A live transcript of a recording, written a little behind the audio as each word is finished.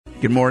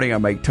Good morning,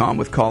 I'm Mike Tom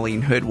with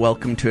Colleen Hood.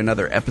 Welcome to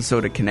another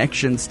episode of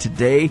Connections.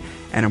 Today,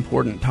 an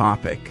important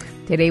topic.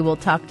 Today we'll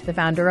talk to the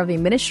founder of a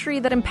ministry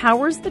that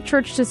empowers the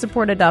church to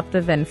support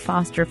adoptive and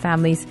foster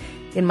families.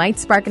 It might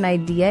spark an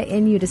idea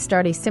in you to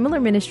start a similar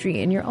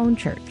ministry in your own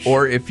church.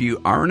 Or if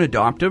you are an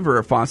adoptive or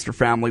a foster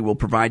family, we'll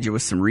provide you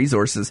with some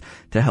resources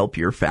to help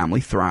your family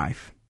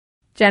thrive.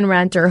 Jenn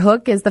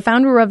Hook is the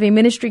founder of a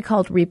ministry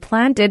called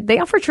Replanted. They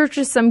offer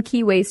churches some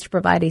key ways to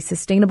provide a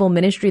sustainable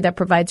ministry that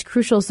provides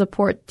crucial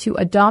support to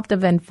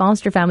adoptive and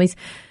foster families.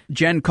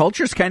 Jen,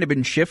 culture's kind of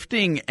been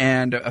shifting,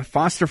 and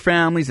foster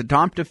families,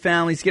 adoptive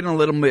families, getting a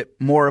little bit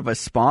more of a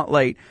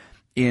spotlight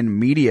in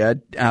media.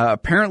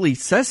 Apparently,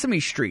 Sesame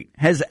Street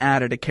has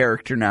added a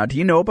character now. Do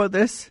you know about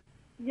this?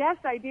 Yes,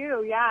 I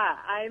do. Yeah,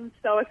 I'm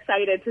so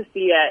excited to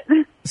see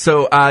it.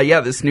 So,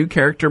 this new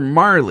character,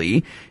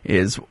 Marley,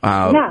 is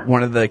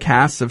one of the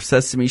casts of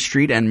Sesame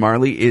Street, and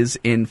Marley is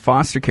in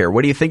foster care.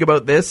 What do you think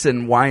about this,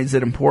 and why is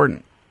it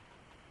important?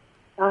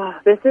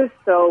 This is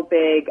so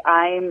big.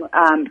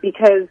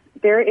 Because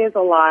there is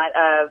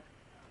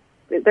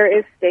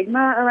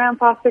stigma around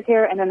foster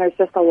care, and then there's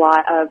just a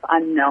lot of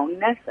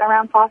unknownness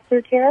around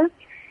foster care.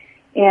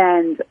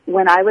 And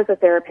when I was a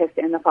therapist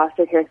in the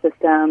foster care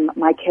system,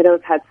 my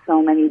kiddos had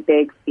so many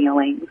big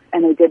feelings,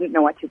 and they didn't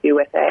know what to do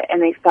with it. And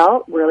they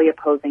felt really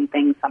opposing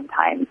things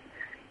sometimes.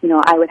 You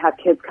know, I would have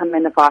kids come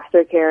into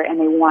foster care, and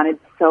they wanted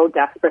so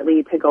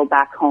desperately to go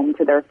back home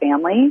to their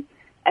family.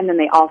 And then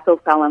they also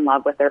fell in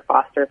love with their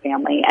foster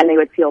family, and they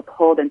would feel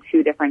pulled in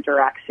two different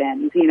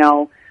directions, you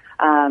know.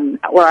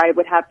 Or I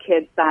would have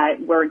kids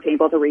that weren't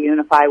able to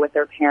reunify with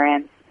their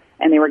parents,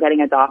 and they were getting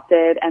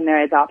adopted, and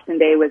their adoption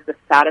day was the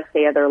saddest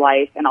day of their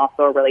life and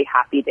also a really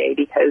happy day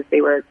because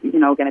they were,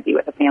 going to be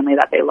with a family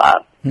that they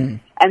love.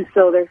 And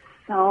so there's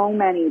so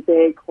many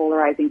big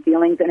polarizing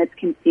feelings, and it's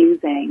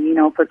confusing. You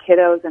know, for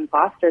kiddos in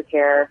foster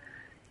care,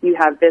 you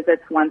have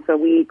visits once a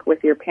week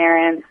with your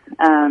parents.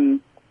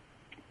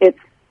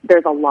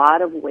 There's a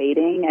lot of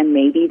waiting and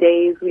maybe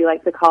days, we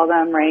like to call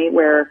them, right,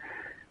 where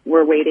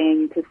we're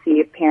waiting to see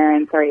if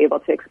parents are able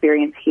to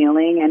experience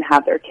healing and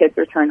have their kids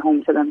return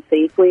home to them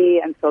safely.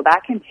 And so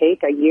that can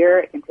take a year.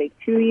 It can take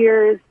 2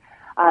 years.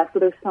 So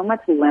there's so much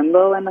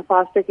limbo in the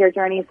foster care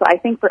journey. So I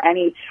think for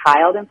any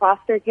child in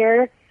foster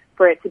care,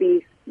 for it to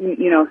be,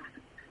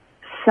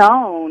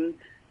 shown,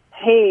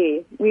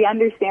 hey, we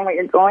understand what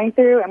you're going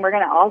through, and we're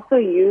going to also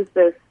use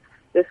this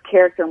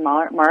character,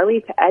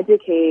 Marley, to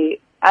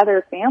educate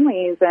other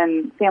families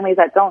and families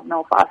that don't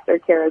know foster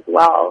care as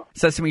well.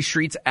 Sesame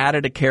Street's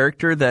added a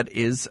character that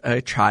is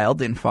a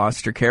child in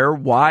foster care.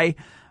 Why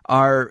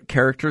are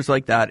characters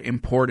like that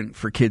important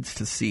for kids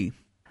to see?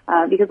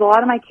 Because a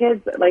lot of my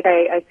kids, like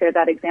I shared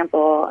that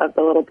example of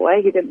the little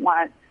boy who didn't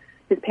want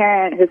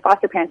his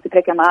foster parents to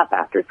pick him up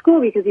after school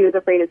because he was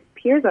afraid his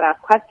peers would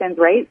ask questions,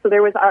 right? So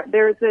there was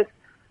this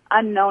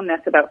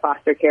unknownness about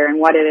foster care and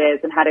what it is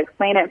and how to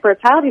explain it. For a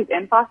child who's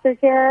in foster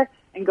care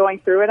and going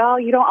through it all,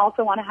 you don't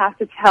also want to have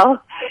to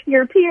tell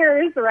your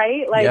peers,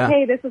 right? Like,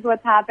 hey, this is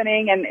what's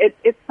happening, and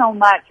it's so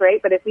much,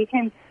 right? But if we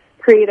can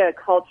create a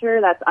culture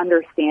that's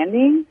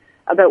understanding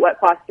about what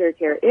foster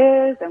care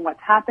is and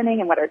what's happening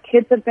and what our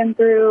kids have been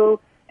through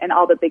and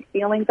all the big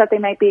feelings that they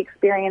might be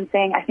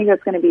experiencing, I think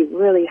that's going to be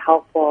really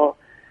helpful.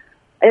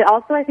 It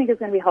also, I think, is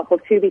going to be helpful,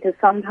 too, because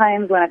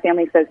sometimes when a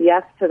family says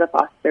yes to the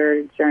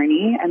foster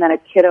journey and then a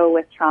kiddo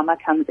with trauma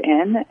comes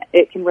in,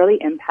 it can really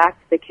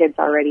impact the kids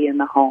already in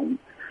the home.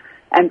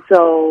 And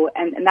so,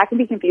 and that can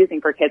be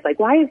confusing for kids. Like,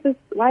 why is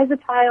a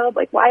child,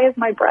 like, why is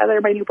my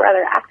new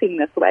brother acting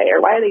this way?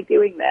 Or why are they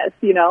doing this?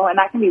 And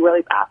that can be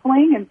really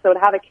baffling. And so to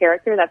have a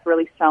character that's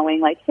really showing,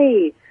 like,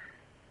 hey,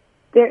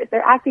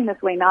 they're acting this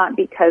way not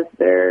because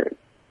they're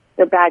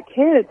bad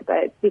kids,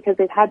 but because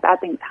they've had bad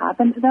things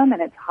happen to them,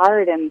 and it's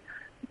hard, and,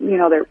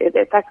 it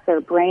affects their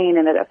brain,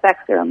 and it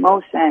affects their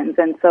emotions.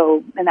 And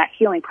so, and that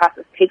healing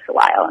process takes a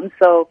while. And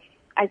so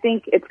I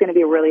think it's going to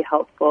be a really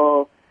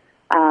helpful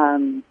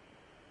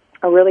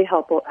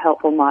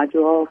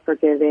module for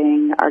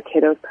giving our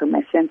kiddos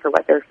permission for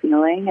what they're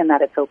feeling and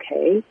that it's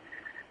okay.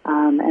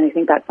 And I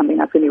think that's something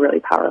that's going to be really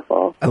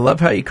powerful. I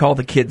love how you call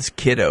the kids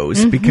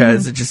kiddos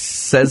because it just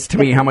says to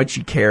me how much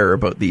you care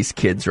about these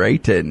kids,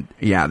 right? And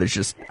there's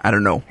just, I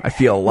don't know, I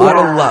feel a lot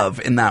of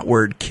love in that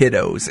word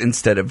kiddos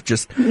instead of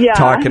just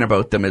talking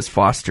about them as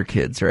foster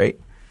kids, right?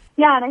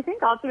 Yeah, and I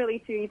think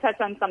ultimately, too, you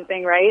touch on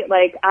something, right?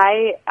 Like,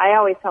 I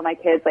always tell my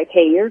kids, like,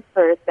 hey, you're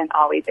first and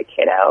always a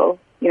kiddo.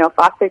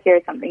 Foster care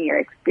is something you're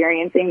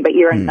experiencing, but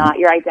you're not,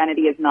 your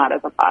identity is not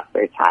as a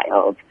foster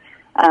child.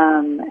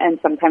 And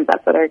sometimes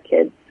that's what our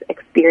kids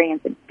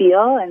experience and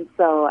feel. And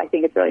so I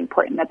think it's really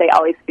important that they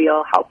always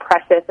feel how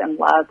precious and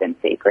loved and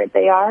sacred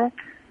they are,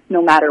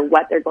 no matter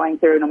what they're going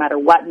through, no matter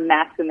what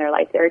mess in their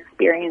life they're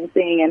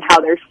experiencing and how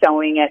they're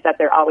showing it, that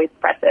they're always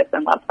precious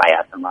and loved by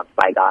us and loved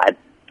by God.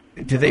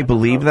 Do they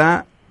believe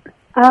that?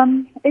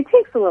 It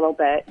takes a little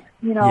bit.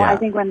 I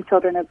think when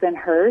children have been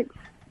hurt,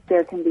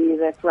 there can be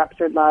this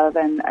ruptured love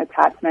and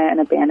attachment and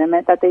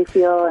abandonment that they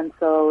feel, and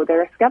so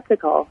they're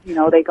skeptical.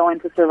 They go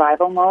into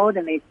survival mode,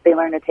 and they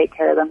learn to take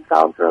care of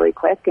themselves really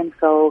quick. And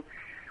so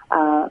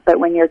But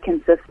when you're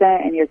consistent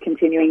and you're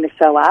continuing to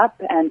show up,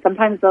 and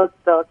sometimes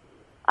they'll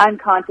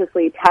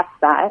unconsciously test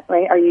that,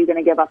 right? Are you going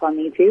to give up on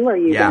me too? Or are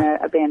you going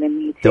to abandon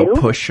me too? They'll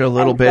push a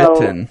little bit.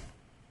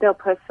 They'll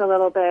push a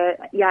little bit.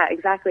 Yeah,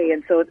 exactly.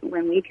 And so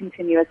when we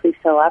continuously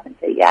show up and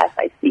say, yes,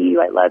 I see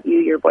you, I love you,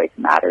 your voice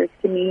matters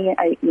to me,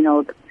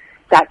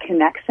 that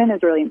connection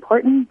is really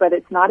important, but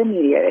it's not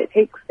immediate.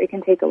 It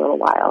can take a little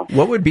while.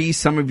 What would be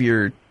some of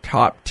your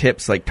top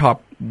tips, like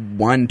top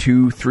 1,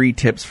 2, 3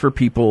 tips for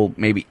people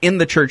maybe in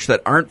the church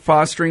that aren't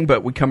fostering,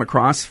 but we come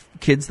across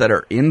kids that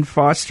are in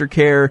foster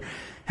care?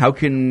 How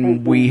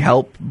can we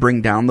help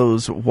bring down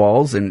those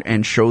walls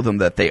and show them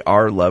that they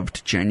are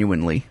loved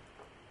genuinely?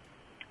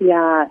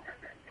 Yeah.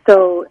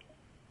 So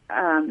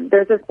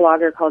there's this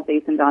blogger called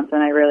Jason Johnson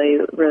I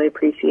really, really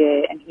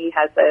appreciate, and he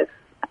has this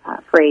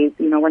phrase,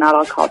 we're not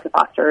all called to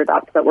foster or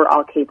adopt, but we're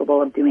all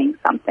capable of doing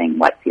something.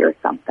 What's your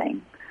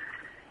something?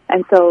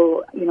 And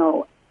so,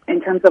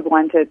 in terms of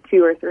 1 to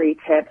 2 or 3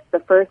 tips, the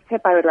first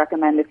tip I would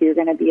recommend if you're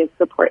going to be a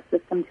support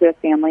system to a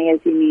family is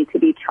you need to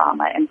be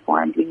trauma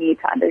informed. You need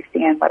to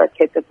understand what our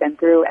kids have been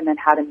through and then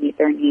how to meet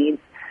their needs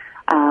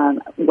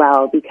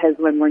well, because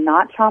when we're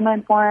not trauma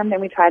informed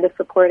and we try to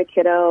support a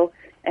kiddo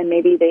and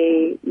maybe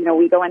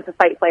we go into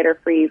fight, flight, or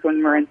freeze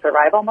when we're in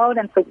survival mode,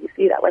 and so we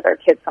see that with our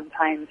kids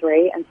sometimes,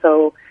 right? And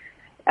so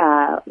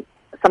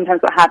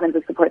sometimes what happens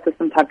is support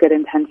systems have good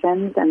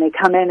intentions, and they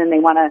come in and they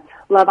want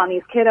to love on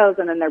these kiddos,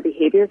 and then their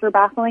behaviors are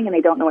baffling, and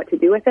they don't know what to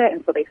do with it,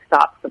 and so they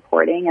stop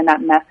supporting, and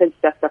that message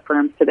just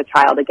affirms to the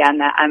child again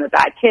that I'm a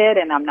bad kid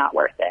and I'm not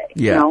worth it,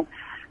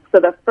 So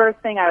the first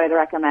thing I would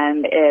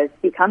recommend is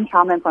become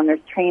trauma-informed.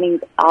 There's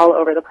trainings all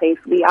over the place.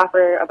 We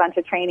offer a bunch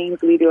of trainings.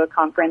 We do a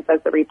conference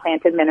as the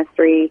Replanted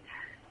Ministry.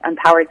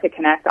 Empowered to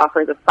Connect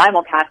offers a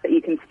simulcast that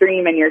you can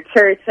stream in your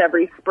church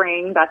every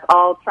spring. That's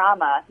all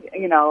trauma,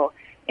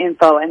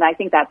 info, and I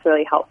think that's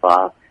really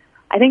helpful.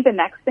 I think the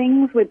next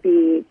things would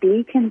be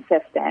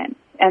consistent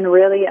and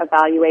really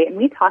evaluate, and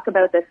we talk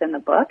about this in the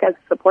book as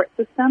support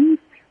systems.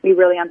 We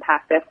really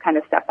unpack this kind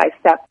of step by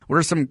step. What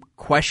are some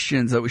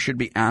questions that we should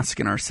be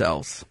asking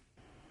ourselves?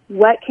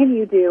 What can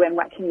you do and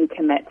what can you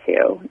commit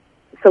to?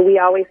 So we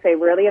always say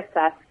really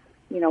assess,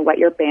 what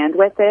your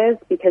bandwidth is,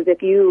 because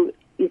if you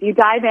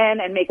dive in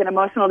and make an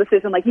emotional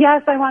decision like,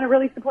 yes, I want to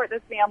really support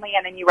this family,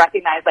 and then you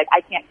recognize like, I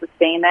can't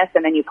sustain this,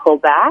 and then you pull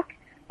back,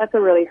 that's a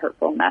really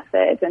hurtful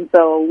message. And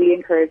so we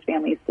encourage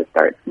families to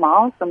start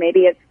small. So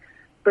maybe it's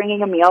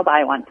bringing a meal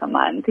by once a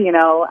month,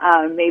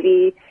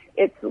 maybe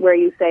it's where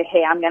you say,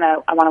 hey, I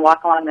want to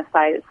walk along this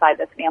side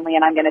this family,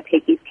 and I'm going to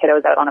take these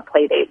kiddos out on a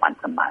play date once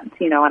a month,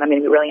 and I'm going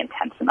to be really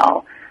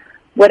intentional.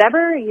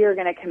 Whatever you're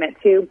going to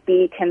commit to,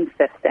 be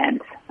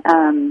consistent.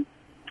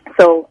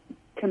 So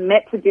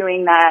commit to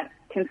doing that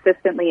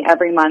consistently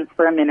every month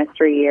for a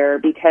ministry year,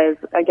 because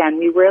again,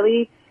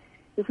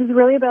 this is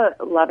really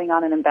about loving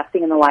on and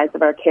investing in the lives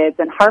of our kids.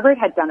 And Harvard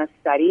had done a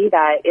study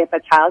that if a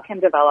child can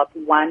develop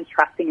one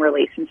trusting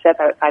relationship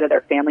outside of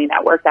their family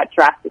network, that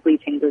drastically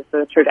changes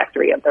the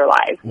trajectory of their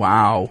lives.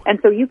 Wow. And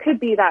so you could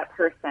be that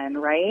person,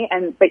 right?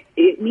 But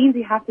it means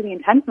you have to be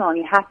intentional and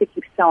you have to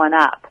keep showing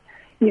up,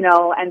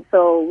 and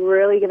so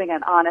really giving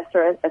an honest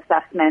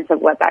assessment of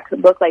what that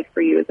could look like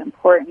for you is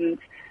important.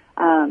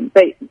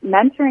 But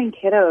mentoring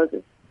kiddos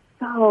is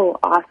so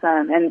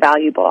awesome and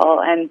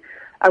valuable, and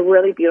a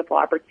really beautiful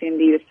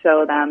opportunity to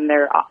show them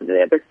they're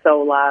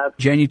so loved.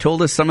 Jen, you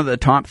told us some of the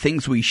top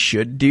things we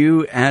should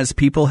do as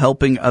people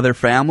helping other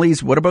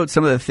families. What about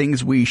some of the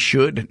things we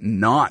should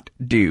not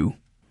do?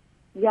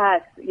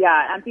 Yes,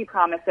 empty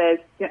promises.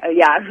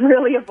 Yeah,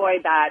 really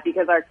avoid that,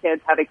 because our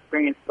kids have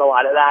experienced a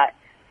lot of that.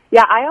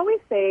 Yeah, I always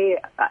say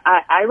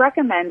I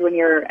recommend when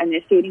you're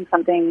initiating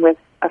something with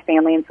a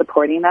family and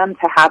supporting them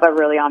to have a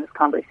really honest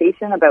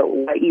conversation about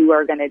what you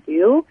are going to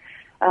do.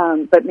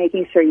 But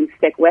making sure you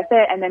stick with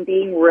it and then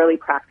being really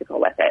practical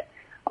with it.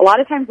 A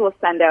lot of times we'll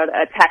send out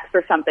a text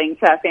or something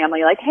to a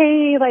family like,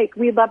 hey,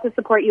 we'd love to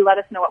support you. Let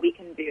us know what we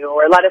can do,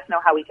 or let us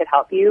know how we could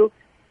help you.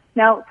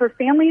 Now, for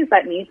families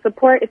that need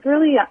support, it can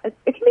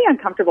be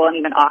uncomfortable and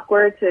even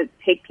awkward to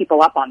take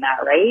people up on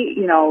that, right?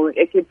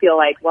 It could feel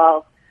like,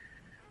 well,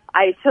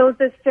 I chose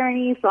this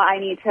journey, so I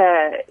need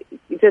to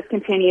just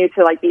continue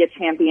to be a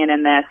champion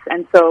in this.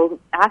 And so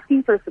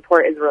asking for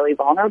support is really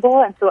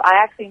vulnerable. And so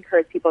I actually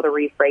encourage people to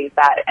rephrase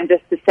that and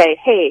just to say,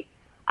 hey,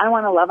 I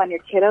want to love on your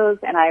kiddos,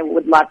 and I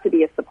would love to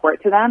be a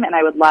support to them. And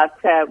I would love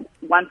to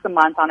once a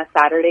month on a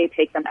Saturday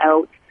take them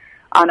out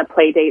on a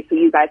play date so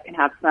you guys can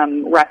have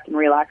some rest and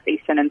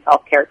relaxation and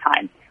self-care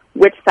time.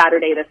 Which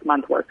Saturday this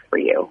month works for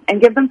you?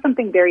 And give them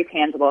something very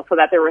tangible so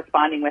that they're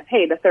responding with,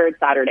 hey, the third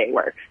Saturday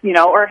works,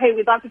 or hey,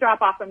 we'd love to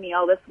drop off a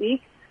meal this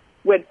week.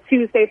 Would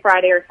Tuesday,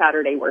 Friday, or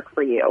Saturday work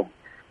for you?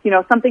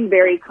 Something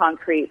very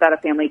concrete that a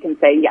family can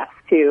say yes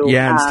to.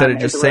 Yeah, instead of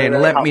just saying,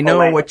 really let me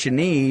know what you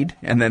need,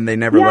 and then they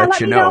never let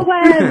you know.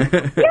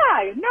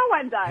 Yeah, no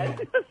one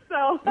does.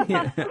 So,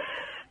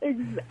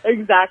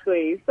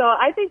 exactly. So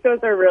I think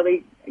those are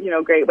really,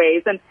 great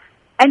ways. And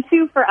And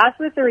two, for us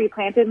with the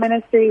Replanted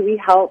ministry, we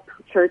help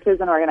churches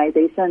and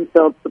organizations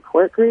build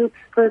support groups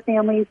for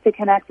families to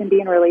connect and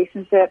be in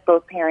relationship,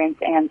 both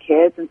parents and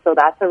kids. And so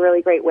that's a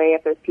really great way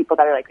if there's people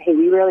that are like, hey,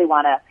 we really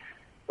want to,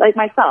 like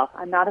myself,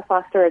 I'm not a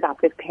foster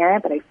adoptive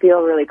parent, but I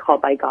feel really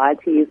called by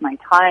God to use my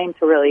time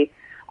to really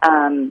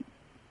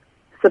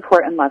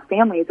support and love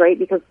families, right?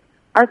 Because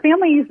our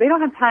families, they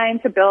don't have time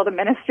to build a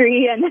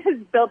ministry and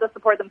build to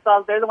support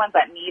themselves. They're the ones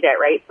that need it,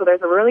 right? So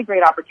there's a really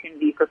great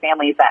opportunity for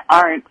families that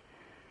aren't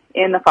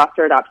in the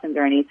foster adoption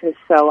journey to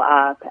show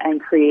up and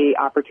create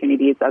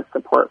opportunities of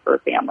support for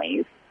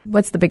families.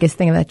 What's the biggest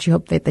thing that you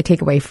hope that they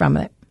take away from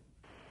it?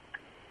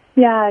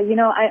 Yeah,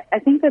 I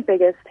think the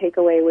biggest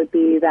takeaway would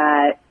be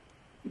that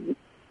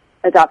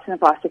adoption and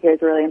foster care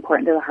is really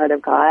important to the heart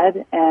of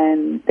God,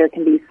 and there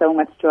can be so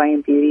much joy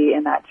and beauty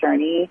in that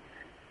journey.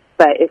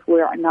 But if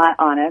we're not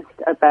honest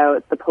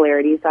about the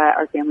polarities that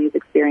our families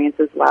experience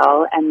as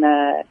well, and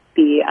the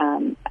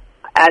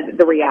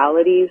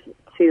realities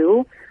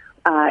too,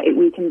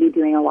 we can be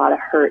doing a lot of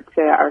hurt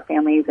to our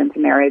families and to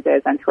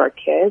marriages and to our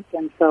kids.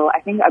 And so I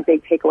think a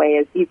big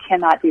takeaway is you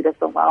cannot do this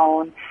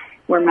alone.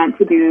 We're meant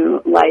to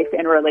do life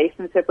in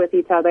relationship with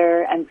each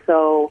other. And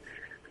so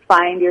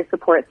find your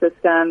support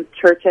systems.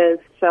 Churches,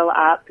 show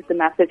up. The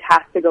message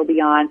has to go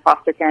beyond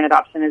foster care and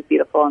adoption is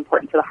beautiful,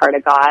 important to the heart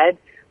of God.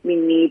 We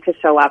need to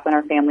show up when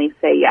our families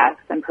say yes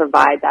and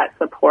provide that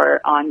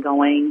support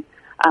ongoing,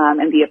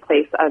 and be a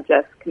place of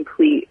just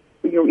complete,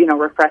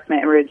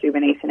 refreshment and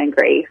rejuvenation and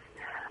grace,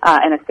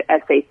 and a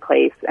safe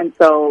place. And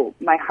so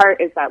my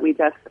heart is that we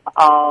just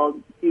all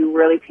do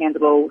really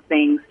tangible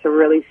things to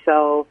really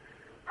show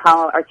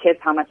our kids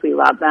how much we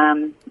love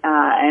them,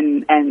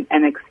 and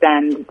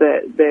extend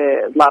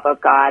the love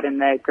of God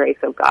and the grace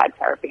of God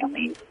to our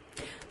families.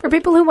 For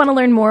people who want to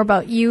learn more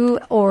about you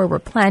or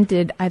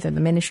Replanted, either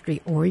the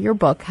ministry or your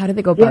book, how do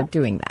they go about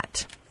doing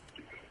that?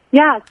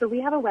 Yeah, so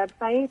we have a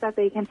website that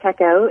they can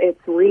check out.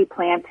 It's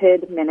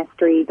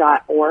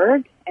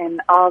replantedministry.org,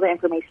 and all the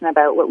information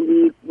about what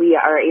we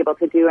are able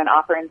to do and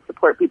offer and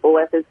support people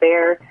with is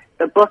there.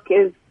 The book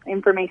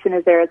information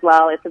is there as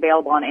well. It's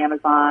available on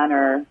Amazon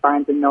or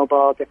Barnes &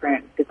 Noble,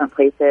 different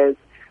places.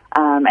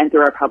 And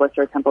through our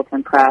publisher,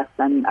 Templeton Press,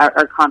 and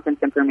our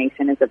conference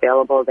information is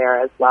available there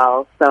as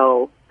well.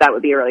 So that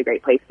would be a really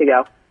great place to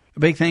go. A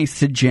big thanks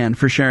to Jenn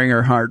for sharing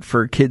her heart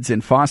for kids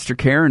in foster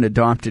care and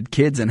adopted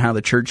kids and how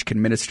the church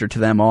can minister to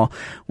them all.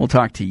 We'll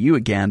talk to you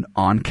again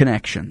on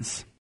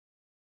Connections.